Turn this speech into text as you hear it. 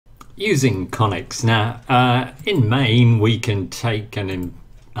Using Conics. Now, in main, we can take an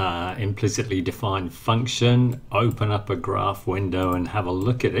implicitly defined function, open up a graph window and have a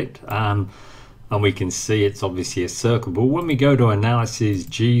look at it. And we can see it's obviously a circle. But when we go to analysis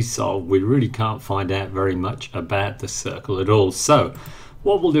gsolve, we really can't find out very much about the circle at all. So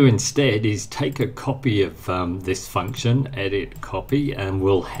what we'll do instead is take a copy of this function, edit copy, and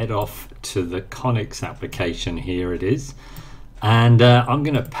we'll head off to the Conics application. Here it is. And I'm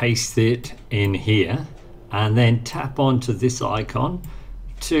going to paste it in here and then tap onto this icon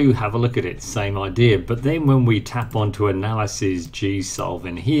to have a look at it. Same idea, but then when we tap onto analysis gsolve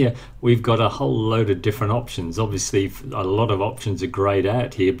in here, we've got a whole load of different options. Obviously a lot of options are grayed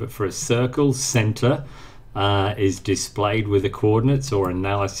out here, but for a circle, center is displayed with the coordinates, or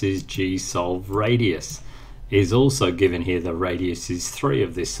analysis gsolve radius is also given here. The radius is 3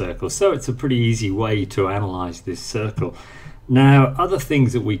 of this circle, so it's a pretty easy way to analyze this circle. Now, other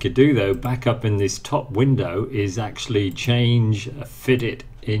things that we could do though, back up in this top window, is actually fit it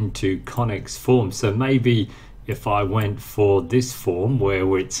into Conics form. So maybe if I went for this form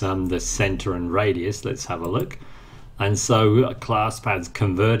where it's the center and radius, let's have a look. And so ClassPad's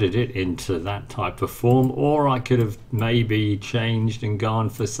converted it into that type of form, or I could have maybe changed and gone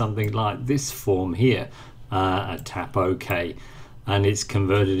for something like this form here, tap OK, and it's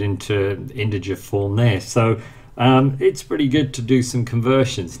converted into integer form there. So it's pretty good to do some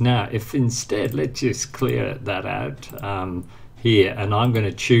conversions. Now, if instead, let's just clear that out here, and I'm going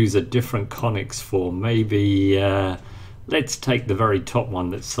to choose a different Conics form. Maybe let's take the very top one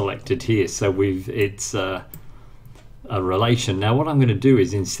that's selected here. So it's a relation. Now what I'm going to do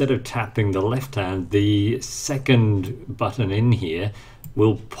is, instead of tapping the left hand, the second button in here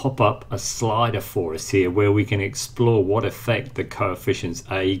will pop up a slider for us here where we can explore what effect the coefficients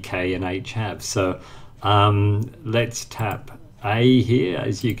a, k and h have. So let's tap A here.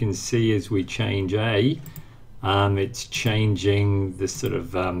 As you can see, as we change A, it's changing the sort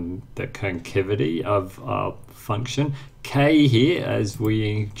of the concavity of our function. K here, as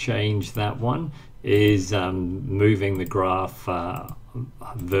we change that one, is moving the graph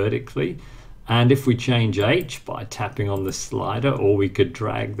vertically. And if we change H by tapping on the slider, or we could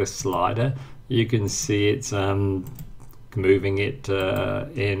drag the slider, you can see it's moving it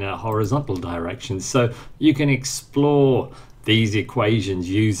in a horizontal direction. So you can explore these equations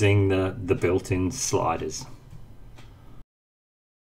using the built-in sliders.